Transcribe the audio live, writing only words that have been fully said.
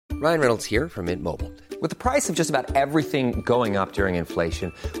Ryan Reynolds here from Mint Mobile. With the price of just about everything going up during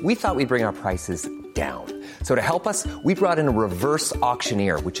inflation, we thought we'd bring our prices down. So to help us, we brought in a reverse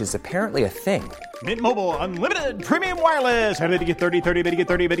auctioneer, which is apparently a thing. Mint Mobile Unlimited Premium Wireless. How to get 30, 30, bit to get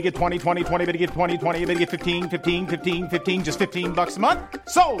 30, bit to get 20, 20, 20, bit to get 20, 20, bit to get 15, 15, 15, 15, just $15 a month?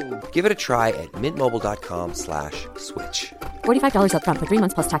 Sold! Give it a try at mintmobile.com/switch. $45 up front for 3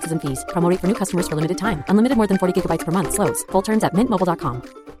 months plus taxes and fees. Promo rate for new customers for limited time. Unlimited more than 40 gigabytes per month. Slows full terms at mintmobile.com.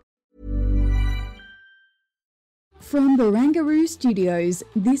 From Barangaroo Studios,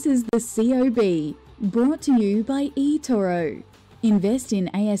 this is the COB, brought to you by eToro. Invest in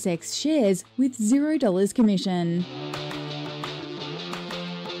ASX shares with $0 commission.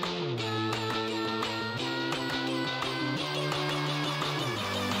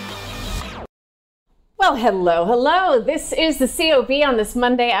 Well, hello. This is the COB on this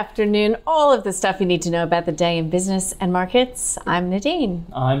Monday afternoon. All of the stuff you need to know about the day in business and markets. I'm Nadine.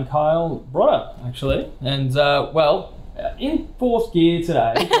 I'm Kyle Brodder, actually. And, in fourth gear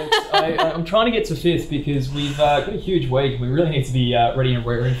today. I'm trying to get to fifth because we've got a huge week. We really need to be ready and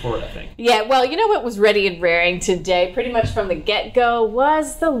raring for it, I think. Yeah, well, you know what was ready and raring today, pretty much from the get-go,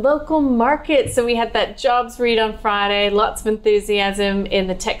 was the local market. So we had that jobs read on Friday, lots of enthusiasm in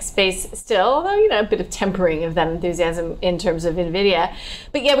the tech space still, although, a bit of tempering of that enthusiasm in terms of NVIDIA.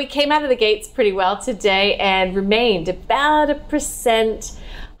 But yeah, we came out of the gates pretty well today and remained about 1%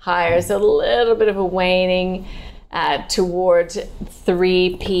 higher. So a little bit of a waning toward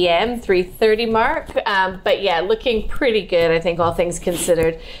 3 p.m., 3:30 mark. But yeah, looking pretty good, I think, all things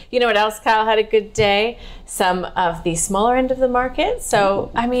considered. You know what else, Kyle, had a good day? Some of the smaller end of the market.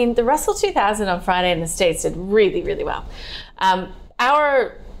 So, the Russell 2000 on Friday in the States did really, really well.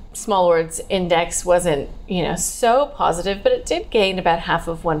 Our small words index wasn't, so positive, but it did gain about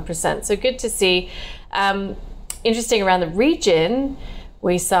 0.5%. So good to see. Interesting around the region,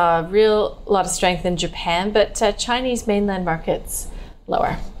 we saw a lot of strength in Japan, but Chinese mainland markets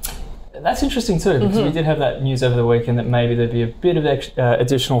lower. That's interesting too, because we did have that news over the weekend that maybe there'd be a bit of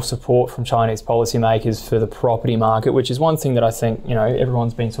additional support from Chinese policymakers for the property market, which is one thing that I think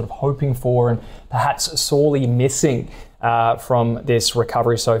everyone's been sort of hoping for and perhaps sorely missing from this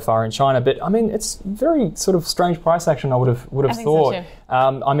recovery so far in China. But it's very sort of strange price action, I would have thought. So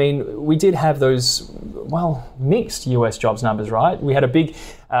too. We did have those mixed US jobs numbers, right? We had a big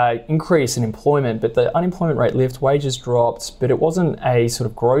increase in employment, but the unemployment rate lift, wages dropped, but it wasn't a sort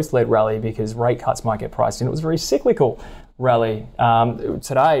of growth-led rally because rate cuts might get priced in. It was a very cyclical rally.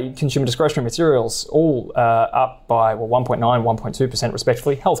 Today, consumer discretionary materials all up by 1.9%, 1.2%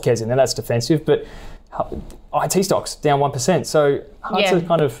 respectively. Healthcare's in there, that's defensive, but IT stocks down 1%. So hard to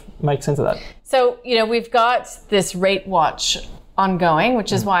kind of make sense of that. So, we've got this rate watch ongoing,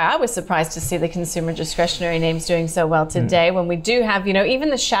 which is why I was surprised to see the consumer discretionary names doing so well today when we do have, even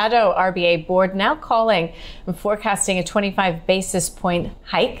the shadow RBA board now calling and forecasting a 25 basis point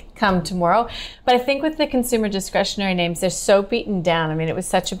hike come tomorrow. But I think with the consumer discretionary names, they're so beaten down. It was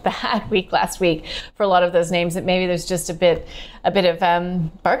such a bad week last week for a lot of those names that maybe there's just a bit of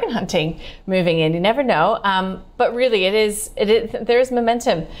bargain hunting moving in. You never know. But really there is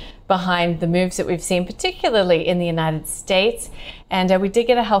momentum behind the moves that we've seen, particularly in the United States. And we did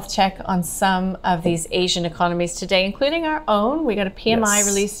get a health check on some of these Asian economies today, including our own. We got a PMI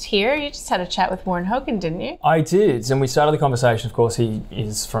released here. You just had a chat with Warren Hogan, didn't you? I did. And we started the conversation, of course, he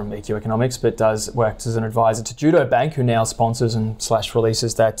is from EQ Economics, but works as an advisor to Judo Bank, who now sponsors and /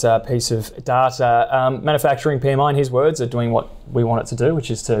 releases that piece of data. Manufacturing PMI, in his words, are doing what we want it to do, which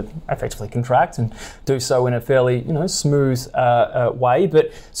is to effectively contract and do so in a fairly smooth way.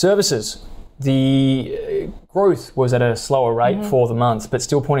 But services, the growth was at a slower rate for the month, but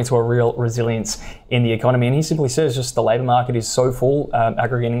still pointing to a real resilience in the economy. And he simply says just the labour market is so full,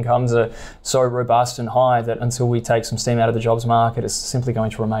 aggregate incomes are so robust and high that until we take some steam out of the jobs market, it's simply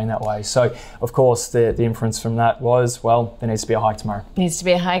going to remain that way. So, of course, the inference from that was, there needs to be a hike tomorrow. Needs to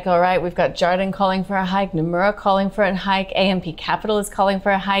be a hike, all right. We've got Jarden calling for a hike, Nomura calling for a hike, AMP Capital is calling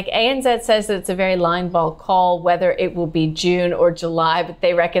for a hike. ANZ says that it's a very line ball call whether it will be June or July, but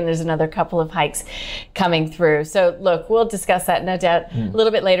they reckon there's another couple of hikes coming through. So look, we'll discuss that no doubt a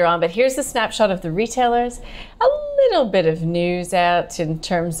little bit later on, but here's the snapshot of the retailers. A little bit of news out in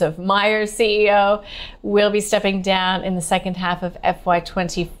terms of Myers CEO will be stepping down in the second half of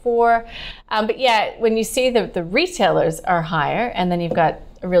FY24. But yeah, when you see that the retailers are higher and then you've got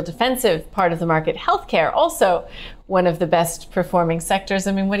a real defensive part of the market, healthcare also one of the best performing sectors.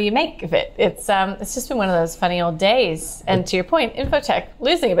 I mean, what do you make of it? It's just been one of those funny old days. And to your point, Infotech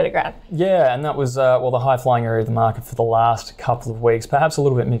losing a bit of ground. Yeah, and that was, the high-flying area of the market for the last couple of weeks. Perhaps a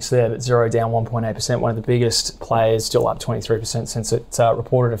little bit mixed there, but Xero down 1.8%, one of the biggest players, still up 23% since it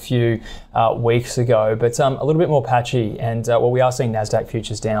reported a few weeks ago, but a little bit more patchy. And, we are seeing NASDAQ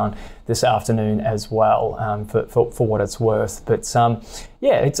futures down this afternoon as well, for what it's worth. But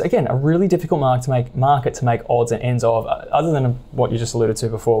it's again a really difficult market to make odds and ends of, other than what you just alluded to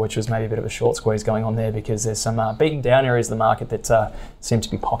before, which was maybe a bit of a short squeeze going on there, because there's some beaten down areas of the market that seem to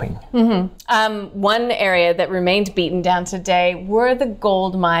be popping. One area that remained beaten down today were the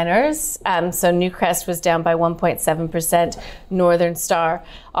gold miners. So Newcrest was down by 1.7%, Northern Star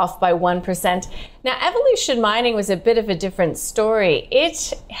off by 1%. Now, Evolution Mining was a bit of a different story.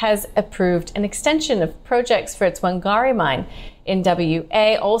 It has approved an extension of projects for its Wangari mine in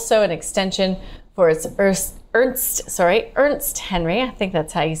WA, also an extension for its Ernst Henry, I think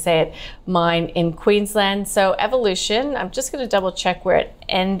that's how you say it, mine in Queensland. So Evolution, I'm just going to double check where it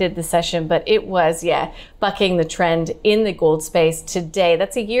ended the session, but it was, bucking the trend in the gold space today.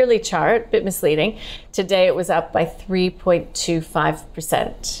 That's a yearly chart, a bit misleading. Today it was up by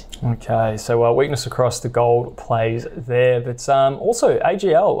 3.25%. Okay, so weakness across the gold plays there, but also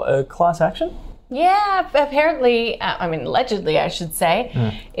AGL, class action? Yeah, apparently, allegedly, I should say,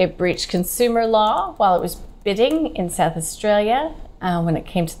 it breached consumer law while it was bidding in South Australia when it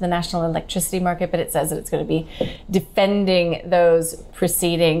came to the national electricity market, but it says that it's going to be defending those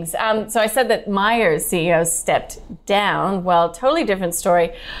proceedings. So I said that Myers CEO stepped down. Well, totally different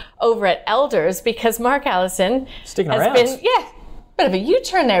story over at Elders, because Mark Allison sticking has around. Bit of a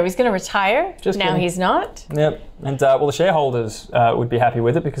U-turn there. He's going to retire. Just now kidding. He's not. Yep. And the shareholders would be happy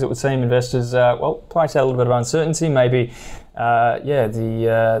with it, because it would seem investors, price out a little bit of uncertainty. Maybe,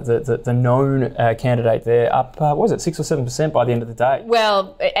 the known candidate there up, 6 or 7% by the end of the day?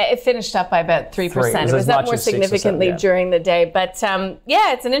 Well, it finished up by about 3%. It was up more significantly during the day. But it's an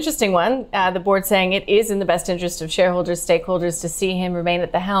interesting one. The board saying it is in the best interest of shareholders, stakeholders to see him remain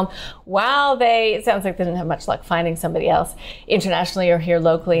at the helm, while it sounds like they didn't have much luck finding somebody else internationally or here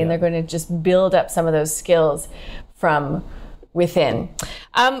locally, and they're going to just build up some of those skills from within.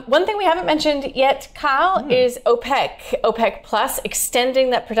 One thing we haven't mentioned yet, Kyle, is OPEC Plus extending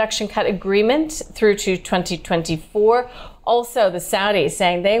that production cut agreement through to 2024. Also, the Saudis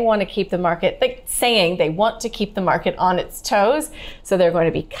saying they want to keep the market, on its toes. So they're going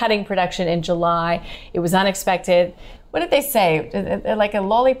to be cutting production in July. It was unexpected. What did they say? Like a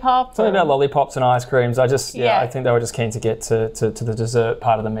lollipop? Something about lollipops and ice creams. I think they were just keen to get to the dessert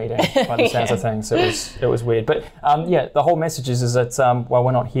part of the meeting by the sounds of things. It was weird. But the whole message is that while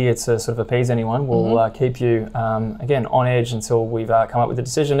we're not here to sort of appease anyone, we'll keep you, again, on edge until we've come up with a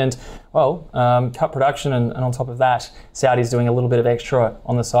decision and, cut production. And on top of that, Saudi's doing a little bit of extra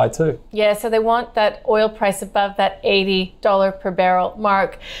on the side too. Yeah, so they want that oil price above that $80 per barrel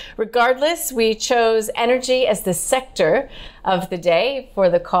mark. Regardless, we chose energy as the sector of the day for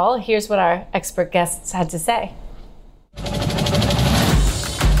the call. Here's what our expert guests had to say.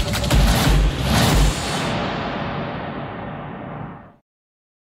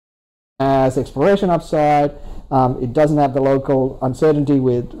 As exploration upside, it doesn't have the local uncertainty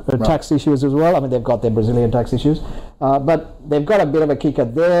with tax issues as well. I mean, they've got their Brazilian tax issues, but they've got a bit of a kicker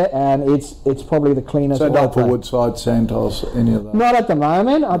there, and it's probably the cleanest. So not for Woodside, Santos, any of that? Not at the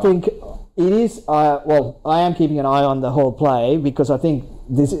moment. I think it is. I am keeping an eye on the whole play, because I think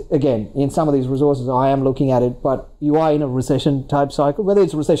this, again, in some of these resources, I am looking at it, but you are in a recession type cycle. Whether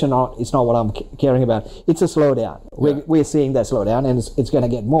it's a recession or not, it's not what I'm caring about. It's a slowdown. Yeah. We're seeing that slowdown, and it's going to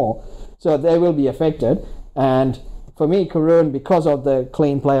get more. So they will be affected. And for me, Karoon, because of the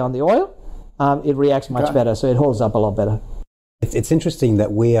clean play on the oil, it reacts much better. So it holds up a lot better. It's interesting that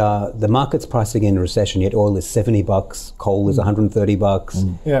the market's pricing in a recession, yet oil is $70, coal is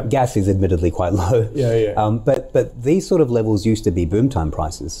 $130. Yeah. Gas is admittedly quite low. But these sort of levels used to be boom time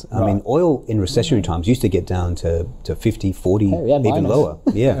prices. I mean, oil in recessionary times used to get down to 50, 40, even lower.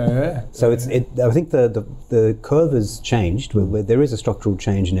 So I think the curve has changed. There is a structural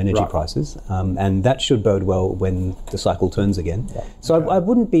change in energy prices, and that should bode well when the cycle turns again. So I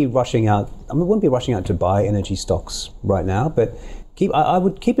wouldn't be rushing out. I wouldn't be rushing out to buy energy stocks right now, but I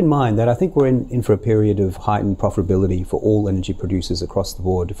would keep in mind that I think we're in for a period of heightened profitability for all energy producers across the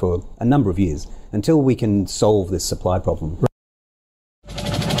board for a number of years, until we can solve this supply problem.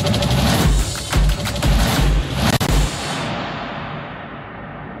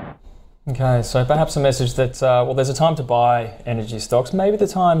 Okay, so perhaps a message that, there's a time to buy energy stocks. Maybe the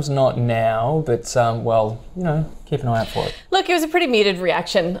time's not now, but, keep an eye out for it. Look, it was a pretty muted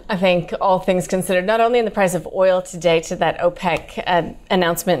reaction, I think, all things considered, not only in the price of oil today to that OPEC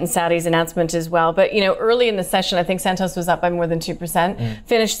announcement and Saudi's announcement as well, but, early in the session, I think Santos was up by more than 2%,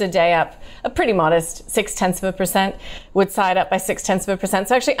 finished the day up a pretty modest 0.6%, Woodside up by 0.6%,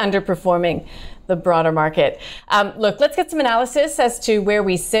 so actually underperforming the broader market. Look, let's get some analysis as to where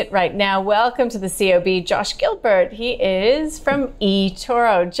we sit right now. Welcome to the COB, Josh Gilbert. He is from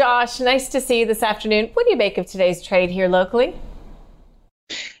eToro. Josh, nice to see you this afternoon. What do you make of today's trade here locally?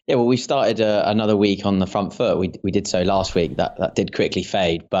 Yeah, well, we started another week on the front foot. We did so last week. That did quickly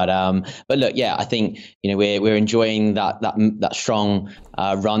fade, but look, yeah, I think we're enjoying that strong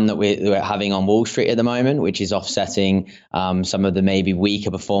run that we're having on Wall Street at the moment, which is offsetting some of the maybe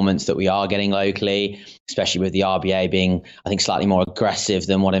weaker performance that we are getting locally, especially with the RBA being, I think, slightly more aggressive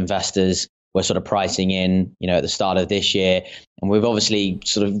than what investors were sort of pricing in, at the start of this year. And we've obviously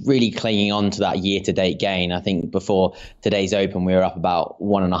sort of really clinging on to that year-to-date gain. I think before today's open, we were up about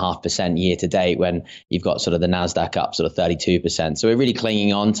 1.5% year-to-date when you've got sort of the NASDAQ up sort of 32%. So we're really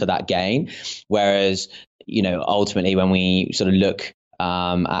clinging on to that gain. Whereas, ultimately when we sort of look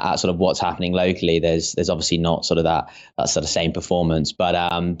at sort of what's happening locally, there's obviously not sort of that sort of same performance, but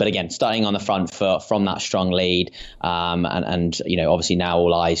again, starting on the front foot from that strong lead, and obviously now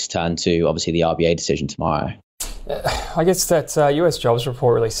all eyes turn to obviously the RBA decision tomorrow. I guess that US jobs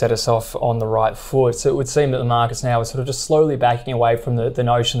report really set us off on the right foot. So it would seem that the markets now are sort of just slowly backing away from the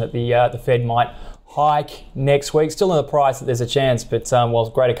notion that the Fed might hike next week. Still in the price that there's a chance, but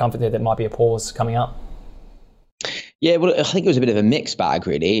greater comfort there might be a pause coming up. Yeah, well, I think it was a bit of a mixed bag,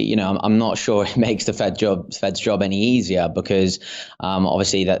 really. I'm not sure it makes the Fed's job any easier because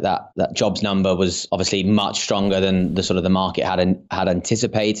obviously that jobs number was obviously much stronger than the sort of the market had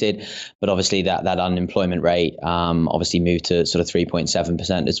anticipated. But obviously that unemployment rate obviously moved to sort of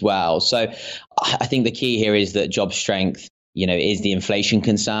 3.7% as well. So I think the key here is that job strength is the inflation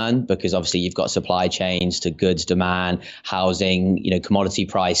concern, because obviously you've got supply chains to goods demand, housing, commodity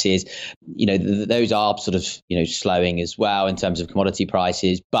prices, those are sort of, slowing as well in terms of commodity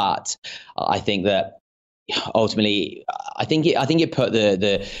prices. But I think that ultimately, I think it put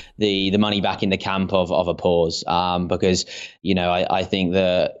the money back in the camp of a pause, because, I think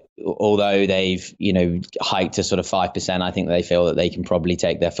that although they've, hiked to sort of 5%, I think they feel that they can probably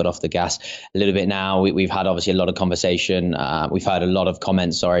take their foot off the gas a little bit now. We've had obviously a lot of conversation. We've heard a lot of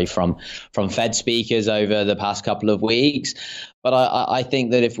comments, from Fed speakers over the past couple of weeks. But I think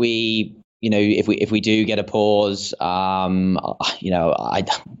that if we do get a pause,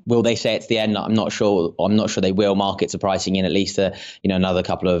 will they say it's the end? I'm not sure. I'm not sure they will. Markets are pricing in at least another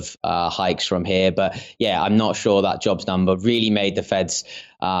couple of hikes from here. But yeah, I'm not sure that jobs number really made the Fed's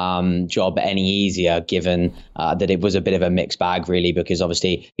job any easier, given that it was a bit of a mixed bag, really, because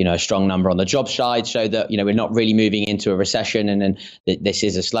obviously, a strong number on the job side showed that, we're not really moving into a recession, and then this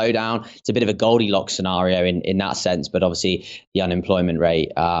is a slowdown. It's a bit of a Goldilocks scenario in that sense, but obviously the unemployment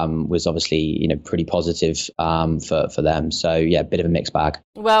rate was obviously, pretty positive for them. So yeah, a bit of a mixed bag.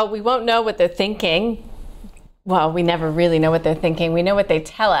 Well, we won't know what they're thinking. Well, we never really know what they're thinking. We know what they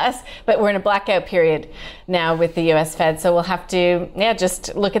tell us, but we're in a blackout period now with the US Fed. So we'll have to,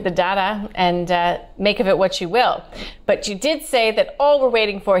 just look at the data and make of it what you will. But you did say that all we're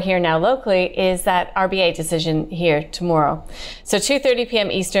waiting for here now locally is that RBA decision here tomorrow. So 2:30 p.m.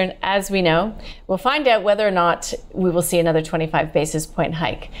 Eastern, as we know, we'll find out whether or not we will see another 25 basis point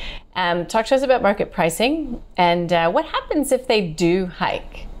hike. Talk to us about market pricing and what happens if they do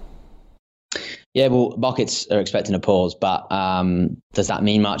hike. Yeah, well, markets are expecting a pause, but does that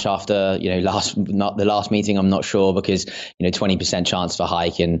mean much after the last meeting? I'm not sure, because 20% chance for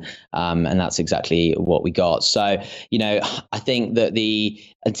hike, and that's exactly what we got. So I think that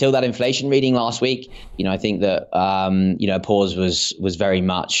until that inflation reading last week, I think that a pause was very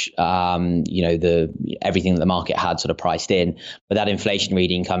much everything that the market had sort of priced in. But that inflation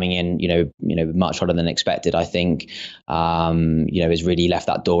reading coming in much hotter than expected, I think has really left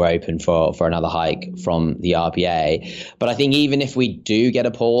that door open for another hike from the RBA. But I think even if we do get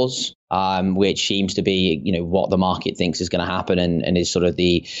a pause, which seems to be what the market thinks is going to happen, and is sort of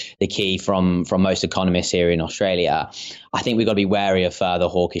the key from most economists here in Australia, I think we've got to be wary of further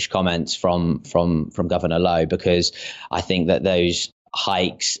hawkish comments from Governor Lowe, because I think that those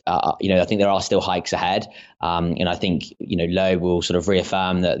hikes, I think there are still hikes ahead. And I think, Lowe will sort of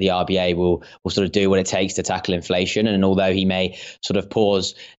reaffirm that the RBA will sort of do what it takes to tackle inflation. And although he may sort of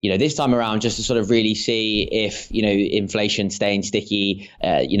pause, this time around, just to sort of really see if, inflation staying sticky,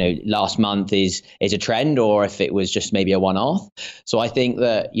 last month is a trend, or if it was just maybe a one-off. So I think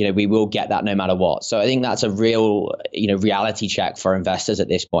that, we will get that no matter what. So I think that's a real, reality check for investors at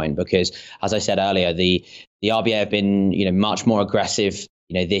this point, because as I said earlier, the the RBA have been, much more aggressive,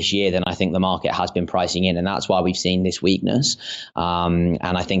 this year than I think the market has been pricing in. And that's why we've seen this weakness. And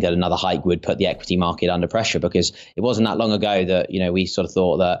I think that another hike would put the equity market under pressure, because it wasn't that long ago that, we sort of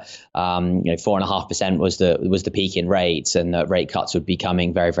thought that, 4.5% was the peak in rates, and that rate cuts would be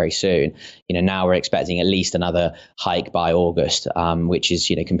coming very, very soon. Now we're expecting at least another hike by August, which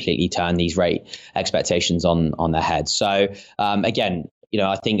is, completely turned these rate expectations on their head. So again,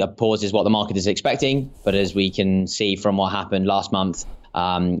 I think a pause is what the market is expecting. But as we can see from what happened last month,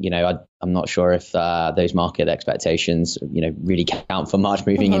 I'm not sure if those market expectations, really count for much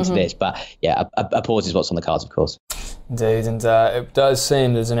moving into this. But yeah, a pause is what's on the cards, of course. Indeed, and it does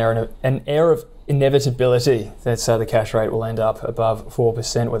seem there's an air of inevitability that the cash rate will end up above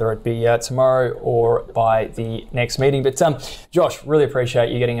 4%, whether it be tomorrow or by the next meeting. But Josh, really appreciate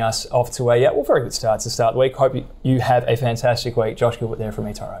you getting us off to a very good start to start the week. Hope you have a fantastic week. Josh Gilbert there from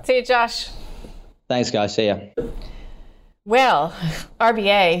eToro. See you, Josh. Thanks, guys. See ya. Well,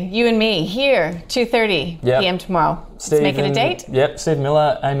 RBA, you and me here, 2:30 p.m. tomorrow. Let's make it a date. Yep, Steve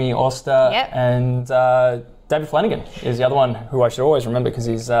Miller, Amy Oster, and David Flanagan is the other one who I should always remember, because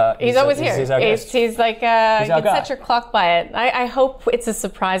he's always here. He's like, you can set your clock by it. I hope it's a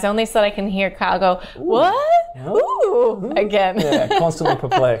surprise, only so that I can hear Kyle go, what? Ooh, again. Yeah, constantly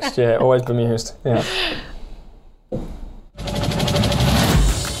perplexed. Yeah, always bemused. Yeah.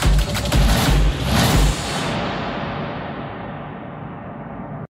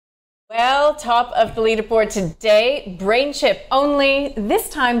 Well, top of the leaderboard today, BrainChip. Only this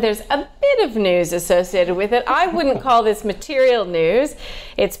time there's a bit of news associated with it. I wouldn't call this material news.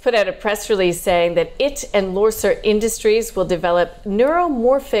 It's put out a press release saying that it and Lorser Industries will develop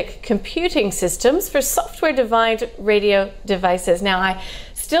neuromorphic computing systems for software-defined radio devices. Now, I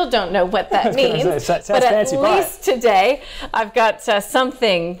still don't know what that means, but at least today I've got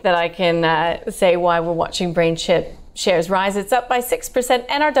something that I can say why we're watching BrainChip shares rise. It's up by 6%.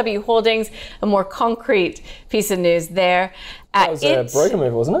 NRW Holdings, a more concrete piece of news there. That was a broker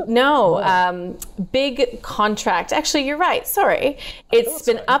move, wasn't it? No, big contract. Actually, you're right. Sorry. It's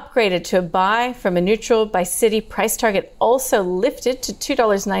been upgraded to a buy from a neutral by Citi. Price target also lifted to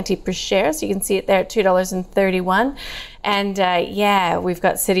 $2.90 per share. So you can see it there at $2.31. And we've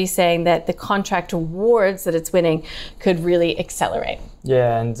got Citi saying that the contract awards that it's winning could really accelerate.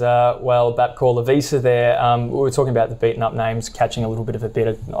 Yeah, and Bapcor, Lavisa there. We were talking about the beaten up names catching a little bit of a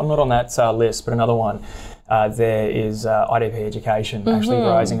bid. Not on that list, but another one. There is IDP Education actually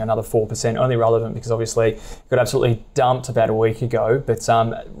rising another 4%, only relevant because obviously it got absolutely dumped about a week ago, but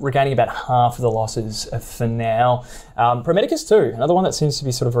regaining about half of the losses for now. Pro Medicus too, another one that seems to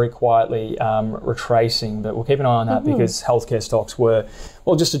be sort of very quietly retracing, but we'll keep an eye on that because healthcare stocks were,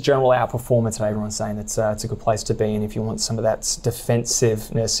 just a general outperformance, and everyone's saying that it's a good place to be in if you want some of that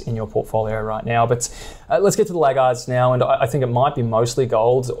defensiveness in your portfolio right now. But let's get to the laggards now, and I think it might be mostly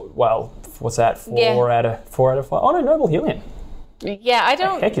gold. Well, what's that? Four out of 5. Oh no, Noble Helium. Yeah, I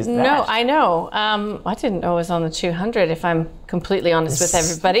don't the heck is that? know. I know. I didn't know it was on the 200, if I'm completely honest with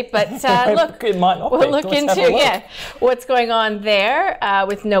everybody. But look, it might not we'll look into what's going on there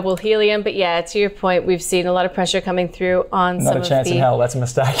with Noble Helium. But yeah, to your point, we've seen a lot of pressure coming through on not some a chance of the... in hell. That's a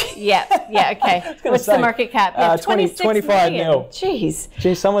mistake. Yeah, okay. What's the market cap? Yeah, 25 million. Jeez.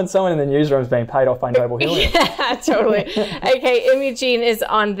 Gee, someone in the newsroom is being paid off by Noble Helium. Yeah, totally. Okay, Imugene is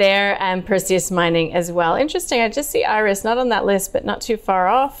on there, and Perseus Mining as well. Interesting. I just see Iris not on that list, but not too far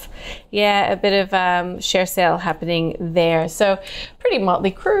off. Yeah, a bit of share sale happening there. So pretty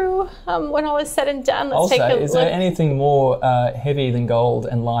motley crew when all is said and done. Let's take a look. Is there anything more heavy than gold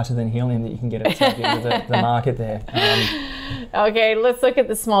and lighter than helium that you can get at the end of the market there? Okay, let's look at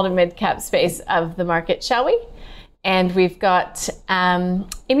the small to mid cap space of the market, shall we? And we've got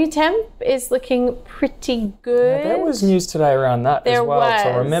Imutemp is looking pretty good. Yeah, there was news today around that as well. So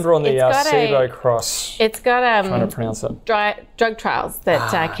I remember on the SIBO cross. It's got trying to pronounce it. Drug trials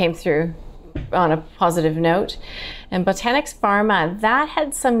that came through on a positive note. And Botanix Pharma, that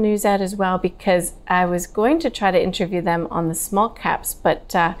had some news out as well, because I was going to try to interview them on the small caps,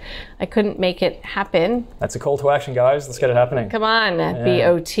 but I couldn't make it happen. That's a call to action, guys. Let's get it happening. Come on,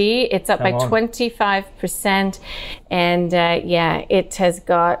 BOT. It's up by 25%. And it has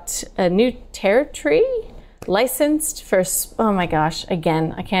got a new territory licensed for, oh my gosh,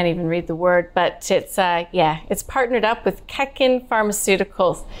 again, I can't even read the word, but it's partnered up with Kekin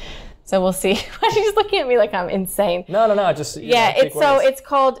Pharmaceuticals. So we'll see. She's looking at me like I'm insane. No. Just it's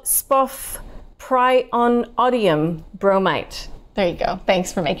called Spof Prionidium bromide. There you go.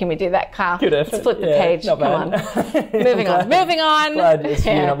 Thanks for making me do that, Kyle. Good effort. Let's flip the page. Not Come bad. on. Moving on. Glad it's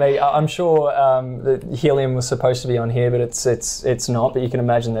you, not me. I'm sure the helium was supposed to be on here, but it's not. But you can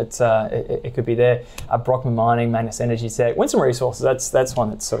imagine that it could be there. Brockman Mining, Magnus Energy Tech, Winsome Resources. That's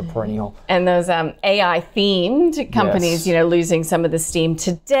one that's sort of perennial. And those AI themed companies, losing some of the steam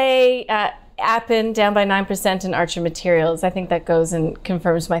today. Appen down by 9% and Archer Materials. I think that goes and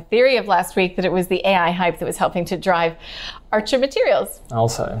confirms my theory of last week that it was the AI hype that was helping to drive Archer Materials.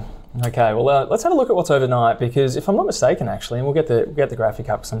 Also. Okay, well, let's have a look at what's overnight, because if I'm not mistaken, actually, and we'll get the graphic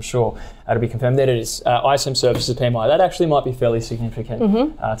up because I'm sure it'll be confirmed, that it is ISM Services PMI. That actually might be fairly significant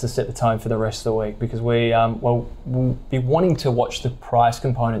to set the tone for the rest of the week, because we'll be wanting to watch the price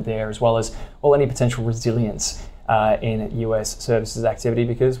component there, as well as any potential resilience in US services activity,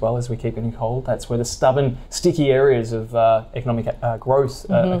 because, as we keep getting cold, that's where the stubborn, sticky areas of economic growth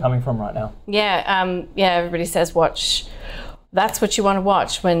are coming from right now. Yeah, everybody says watch. That's what you want to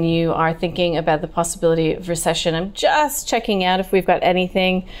watch when you are thinking about the possibility of recession. I'm just checking out if we've got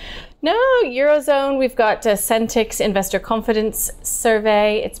anything. No, Eurozone, we've got Centix Investor Confidence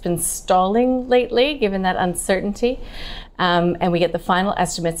Survey. It's been stalling lately, given that uncertainty. And we get the final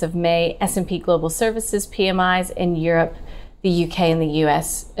estimates of May S&P Global Services PMIs in Europe, the UK, and the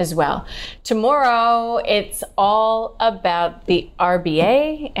US as well. Tomorrow, it's all about the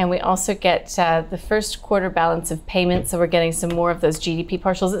RBA, and we also get the first quarter balance of payments, so we're getting some more of those GDP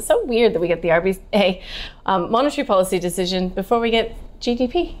partials. It's so weird that we get the RBA monetary policy decision before we get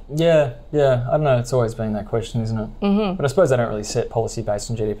GDP. Yeah. I don't know. It's always been that question, isn't it? But I suppose they don't really set policy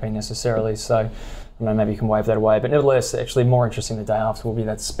based on GDP necessarily, so maybe you can wave that away. But nevertheless, actually more interesting the day after will be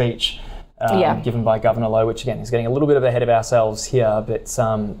that speech given by Governor Lowe, which again is getting a little bit ahead of ourselves here, but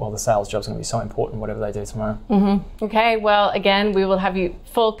the sales job's going to be so important whatever they do tomorrow. Okay, well, again, we will have you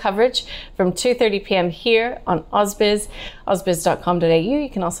full coverage from 2:30 p.m. here on Ausbiz, ausbiz.com.au. You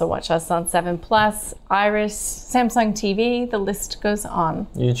can also watch us on 7+, Iris, Samsung TV, the list goes on.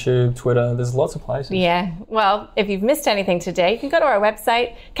 YouTube, Twitter, there's lots of places. Yeah, well, if you've missed anything today, you can go to our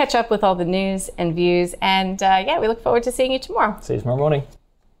website, catch up with all the news and views, and we look forward to seeing you tomorrow. See you tomorrow morning.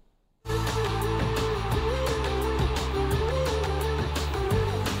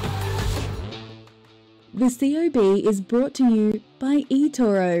 The COB is brought to you by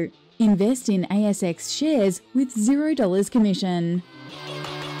eToro. Invest in ASX shares with $0 commission.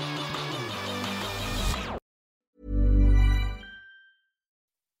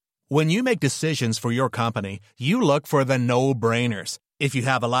 When you make decisions for your company, you look for the no-brainers. If you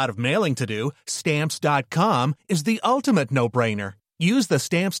have a lot of mailing to do, Stamps.com is the ultimate no-brainer. Use the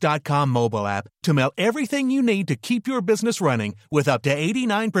Stamps.com mobile app to mail everything you need to keep your business running with up to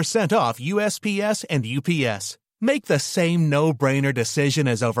 89% off USPS and UPS. Make the same no-brainer decision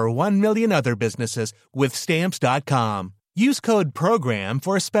as over 1 million other businesses with Stamps.com. Use code PROGRAM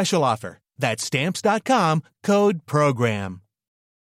for a special offer. That's Stamps.com, code PROGRAM.